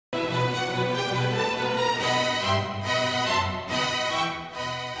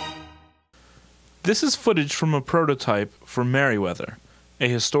This is footage from a prototype for Meriwether, a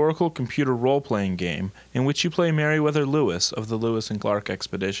historical computer role-playing game in which you play Meriwether Lewis of the Lewis and Clark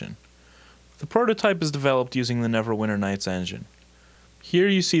expedition. The prototype is developed using the Neverwinter Nights engine. Here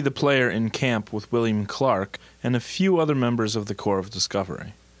you see the player in camp with William Clark and a few other members of the Corps of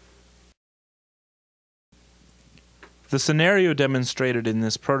Discovery. The scenario demonstrated in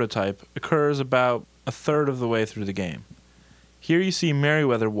this prototype occurs about a third of the way through the game. Here you see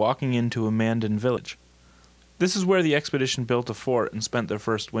Meriwether walking into a Mandan village. This is where the expedition built a fort and spent their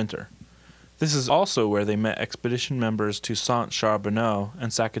first winter. This is also where they met expedition members Toussaint Charbonneau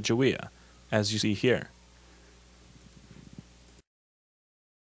and Sacagawea, as you see here.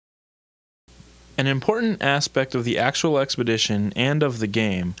 An important aspect of the actual expedition and of the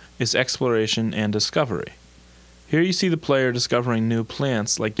game is exploration and discovery. Here you see the player discovering new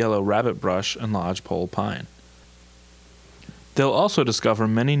plants like yellow rabbit brush and lodgepole pine. They'll also discover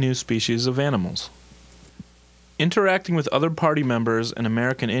many new species of animals. Interacting with other party members and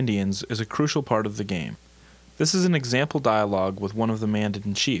American Indians is a crucial part of the game. This is an example dialogue with one of the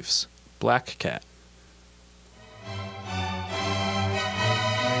Mandan chiefs, Black Cat.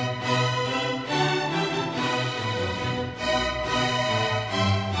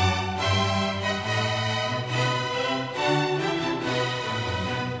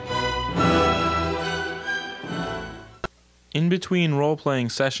 In between role-playing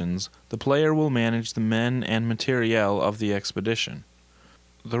sessions, the player will manage the men and materiel of the expedition.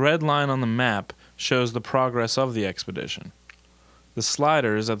 The red line on the map shows the progress of the expedition. The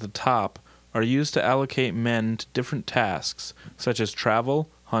sliders at the top are used to allocate men to different tasks, such as travel,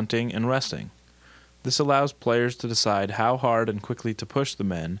 hunting, and resting. This allows players to decide how hard and quickly to push the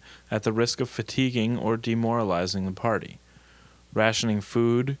men at the risk of fatiguing or demoralizing the party. Rationing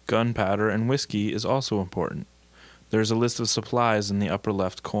food, gunpowder, and whiskey is also important. There is a list of supplies in the upper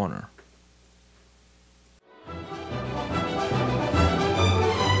left corner.